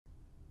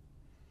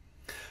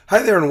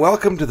Hi there and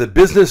welcome to the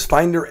Business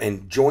Finder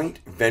and Joint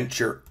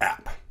Venture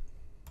app.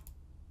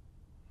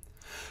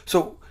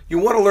 So you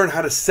want to learn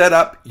how to set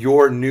up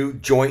your new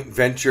joint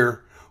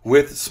venture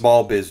with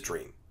Small Biz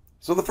Dream.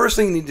 So the first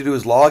thing you need to do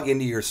is log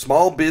into your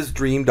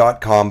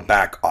smallbizdream.com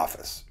back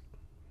office.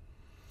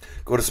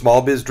 Go to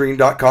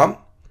smallbizdream.com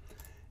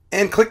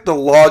and click the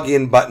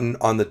login button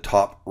on the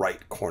top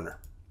right corner.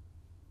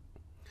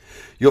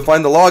 You'll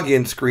find the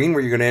login screen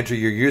where you're going to enter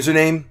your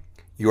username,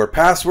 your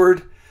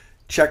password,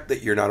 check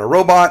that you're not a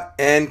robot,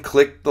 and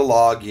click the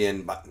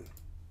login button.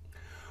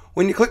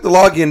 When you click the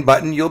login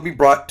button, you'll be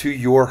brought to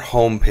your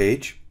home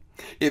page.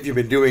 If you've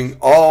been doing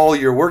all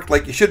your work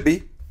like you should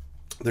be,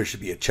 there should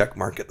be a check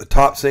mark at the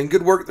top saying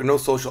good work. There are no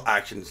social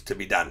actions to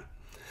be done.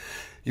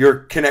 Your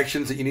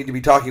connections that you need to be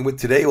talking with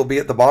today will be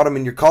at the bottom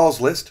in your calls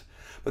list,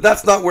 but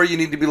that's not where you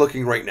need to be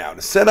looking right now.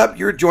 To set up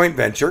your joint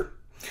venture,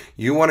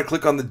 you want to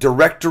click on the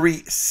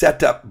directory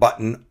setup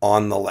button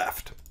on the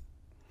left.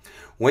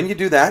 When you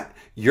do that,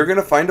 you're going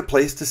to find a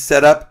place to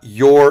set up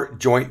your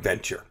joint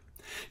venture.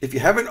 If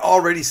you haven't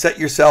already set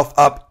yourself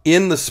up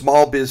in the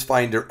Small Biz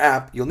Finder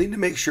app, you'll need to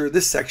make sure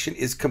this section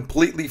is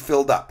completely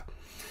filled up.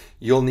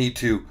 You'll need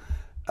to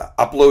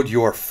upload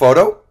your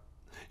photo.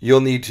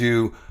 You'll need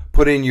to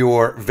put in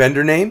your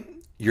vendor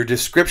name, your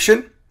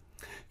description,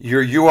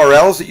 your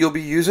URLs that you'll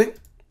be using.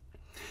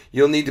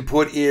 You'll need to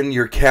put in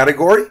your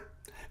category,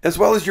 as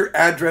well as your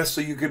address so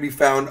you can be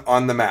found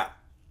on the map.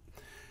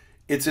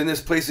 It's in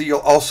this place that you'll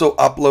also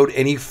upload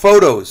any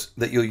photos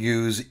that you'll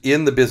use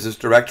in the business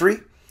directory,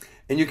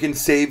 and you can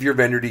save your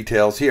vendor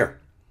details here.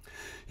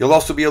 You'll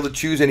also be able to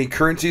choose any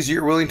currencies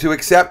you're willing to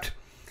accept,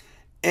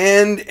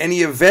 and any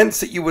events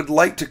that you would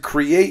like to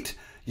create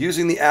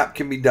using the app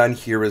can be done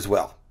here as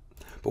well.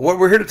 But what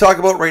we're here to talk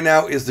about right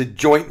now is the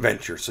joint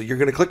venture. So you're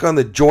going to click on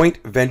the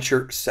joint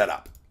venture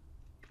setup.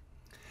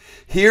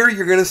 Here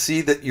you're going to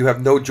see that you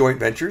have no joint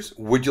ventures.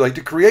 Would you like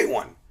to create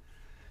one?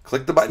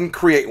 Click the button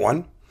Create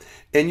One,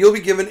 and you'll be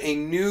given a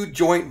new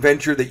joint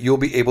venture that you'll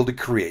be able to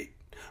create.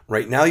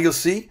 Right now you'll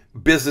see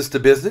business to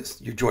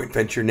business, your joint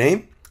venture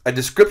name, a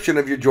description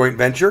of your joint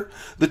venture,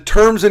 the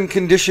terms and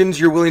conditions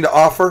you're willing to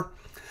offer,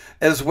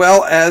 as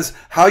well as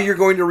how you're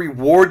going to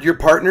reward your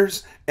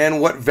partners and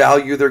what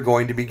value they're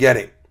going to be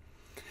getting.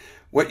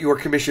 What your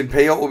commission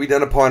payout will be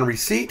done upon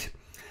receipt,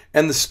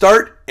 and the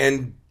start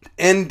and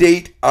end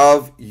date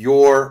of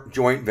your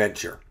joint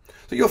venture.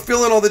 So you'll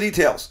fill in all the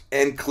details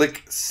and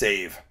click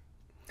Save.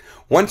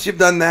 Once you've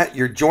done that,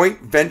 your joint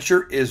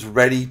venture is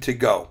ready to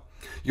go.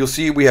 You'll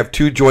see we have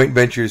two joint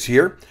ventures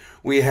here.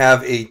 We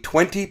have a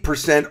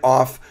 20%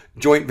 off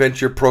joint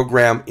venture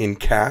program in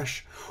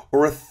cash,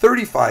 or a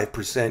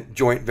 35%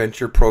 joint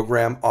venture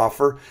program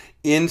offer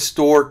in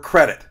store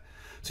credit.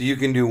 So you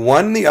can do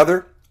one, the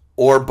other,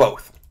 or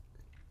both.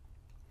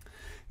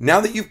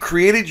 Now that you've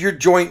created your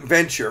joint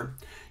venture,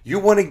 you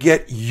want to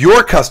get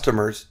your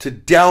customers to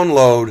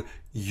download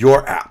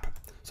your app.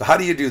 So how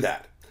do you do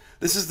that?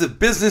 This is the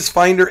Business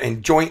Finder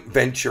and Joint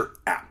Venture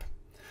app.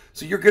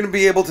 So you're going to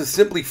be able to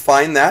simply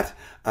find that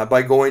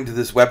by going to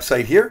this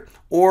website here,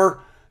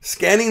 or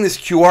scanning this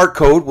QR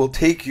code will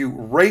take you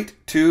right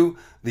to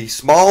the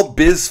Small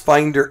Biz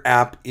Finder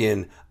app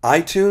in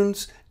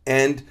iTunes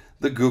and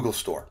the Google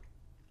Store.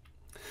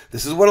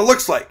 This is what it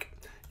looks like.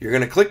 You're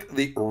going to click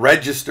the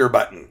Register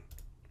button.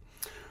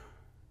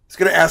 It's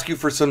going to ask you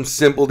for some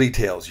simple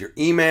details: your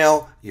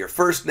email, your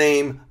first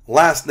name,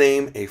 last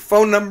name, a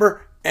phone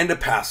number, and a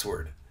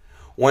password.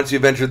 Once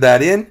you've entered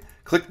that in,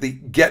 click the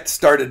Get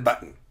Started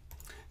button.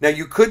 Now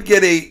you could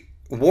get a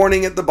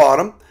warning at the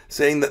bottom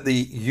saying that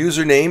the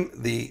username,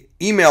 the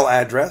email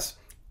address,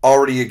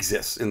 already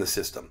exists in the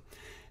system.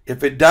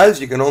 If it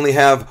does, you can only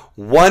have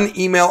one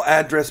email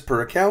address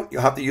per account.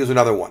 You'll have to use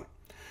another one.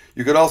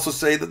 You could also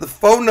say that the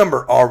phone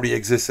number already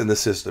exists in the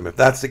system. If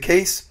that's the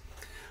case,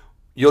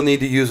 you'll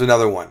need to use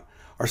another one.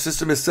 Our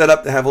system is set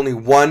up to have only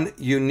one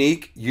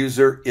unique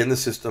user in the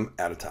system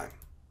at a time.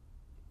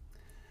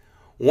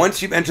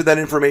 Once you've entered that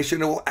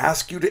information, it will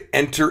ask you to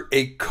enter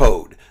a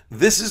code.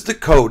 This is the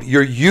code,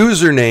 your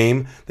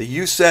username that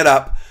you set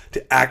up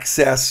to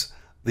access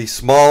the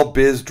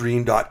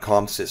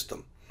smallbizdream.com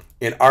system.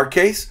 In our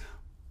case,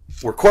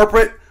 we're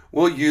corporate,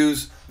 we'll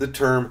use the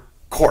term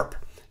Corp.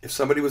 If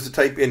somebody was to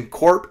type in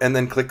Corp and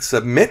then click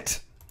Submit,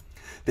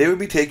 they would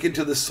be taken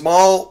to the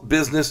Small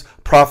Business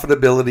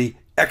Profitability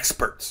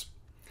Experts.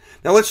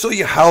 Now let's show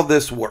you how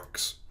this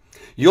works.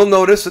 You'll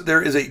notice that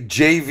there is a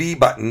JV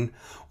button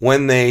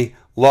when they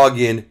log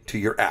in to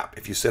your app.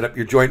 If you set up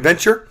your joint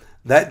venture,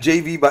 that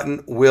JV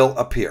button will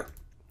appear.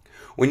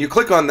 When you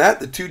click on that,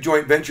 the two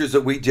joint ventures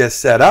that we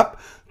just set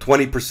up,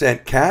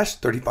 20% cash,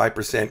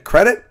 35%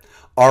 credit,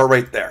 are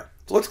right there.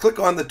 So let's click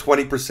on the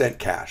 20%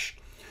 cash.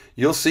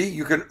 You'll see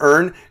you can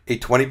earn a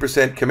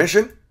 20%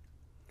 commission,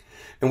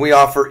 and we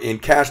offer in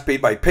cash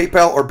paid by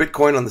PayPal or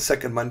Bitcoin on the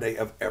second Monday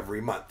of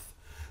every month.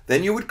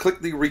 Then you would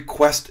click the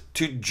Request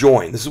to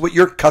Join. This is what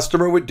your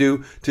customer would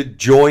do to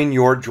join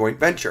your joint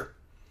venture.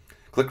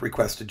 Click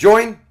Request to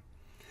Join.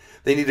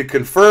 They need to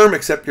confirm,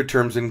 accept your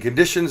terms and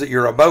conditions that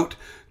you're about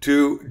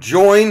to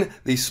join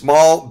the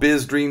Small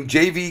Biz Dream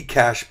JV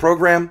Cash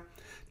program.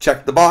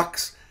 Check the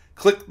box,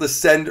 click the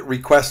send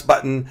request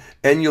button,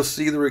 and you'll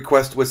see the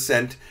request was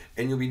sent,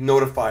 and you'll be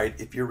notified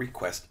if your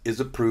request is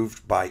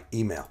approved by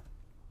email.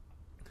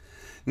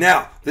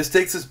 Now, this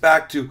takes us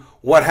back to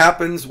what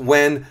happens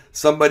when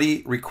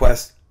somebody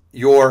requests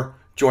your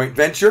joint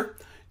venture.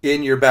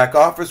 In your back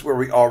office where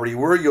we already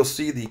were, you'll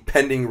see the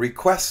pending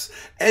requests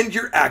and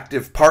your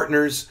active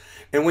partners.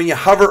 And when you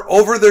hover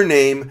over their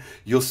name,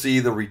 you'll see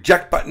the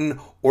reject button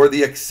or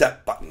the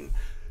accept button.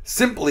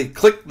 Simply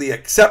click the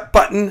accept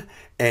button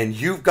and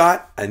you've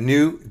got a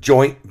new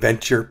joint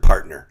venture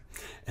partner.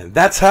 And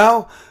that's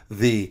how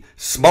the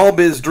Small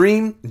Biz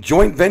Dream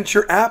joint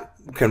venture app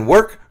can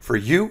work for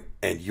you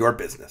and your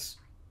business.